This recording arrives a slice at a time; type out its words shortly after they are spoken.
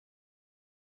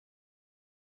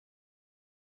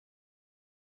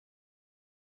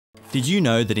Did you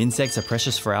know that insects are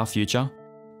precious for our future?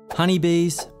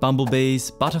 Honeybees,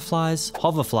 bumblebees, butterflies,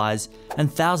 hoverflies,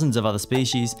 and thousands of other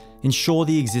species ensure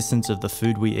the existence of the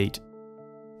food we eat.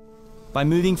 By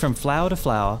moving from flower to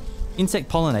flower, insect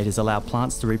pollinators allow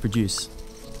plants to reproduce.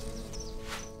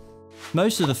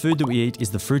 Most of the food that we eat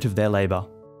is the fruit of their labour.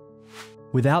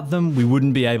 Without them, we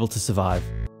wouldn't be able to survive.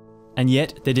 And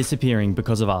yet, they're disappearing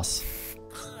because of us.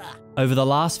 Over the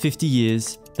last 50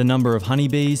 years, the number of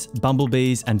honeybees,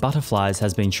 bumblebees, and butterflies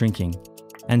has been shrinking.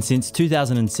 And since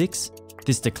 2006,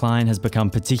 this decline has become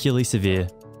particularly severe.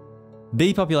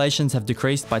 Bee populations have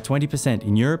decreased by 20%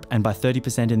 in Europe and by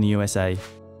 30% in the USA.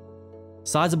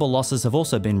 Sizable losses have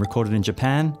also been recorded in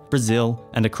Japan, Brazil,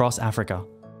 and across Africa.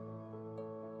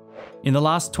 In the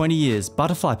last 20 years,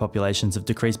 butterfly populations have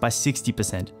decreased by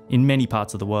 60% in many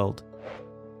parts of the world.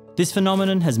 This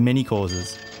phenomenon has many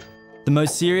causes. The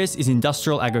most serious is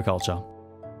industrial agriculture,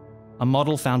 a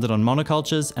model founded on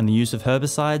monocultures and the use of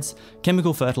herbicides,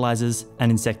 chemical fertilizers,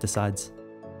 and insecticides.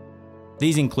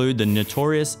 These include the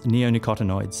notorious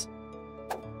neonicotinoids.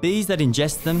 Bees that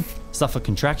ingest them suffer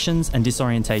contractions and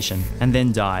disorientation and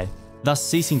then die, thus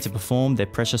ceasing to perform their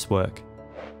precious work.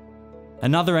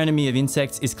 Another enemy of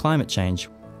insects is climate change,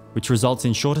 which results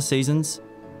in shorter seasons,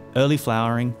 early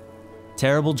flowering,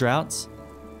 terrible droughts,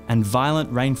 and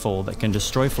violent rainfall that can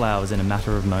destroy flowers in a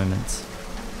matter of moments.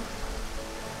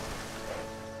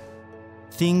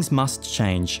 Things must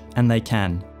change, and they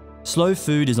can. Slow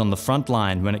food is on the front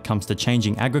line when it comes to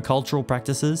changing agricultural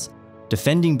practices,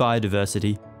 defending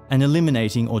biodiversity, and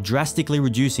eliminating or drastically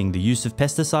reducing the use of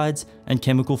pesticides and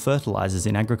chemical fertilizers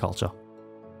in agriculture.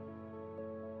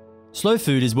 Slow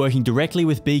Food is working directly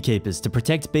with beekeepers to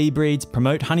protect bee breeds,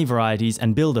 promote honey varieties,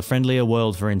 and build a friendlier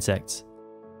world for insects.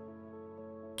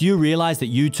 Do you realise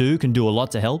that you too can do a lot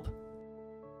to help?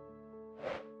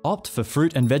 Opt for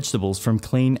fruit and vegetables from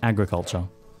clean agriculture.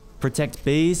 Protect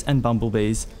bees and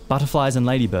bumblebees, butterflies and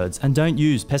ladybirds, and don't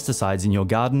use pesticides in your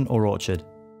garden or orchard.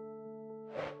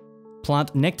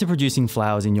 Plant nectar-producing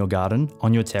flowers in your garden,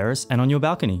 on your terrace, and on your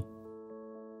balcony.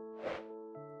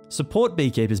 Support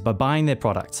beekeepers by buying their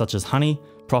products such as honey,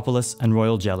 propolis, and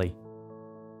royal jelly.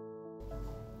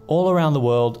 All around the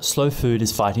world, Slow Food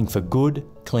is fighting for good,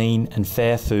 clean, and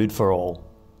fair food for all.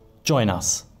 Join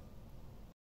us.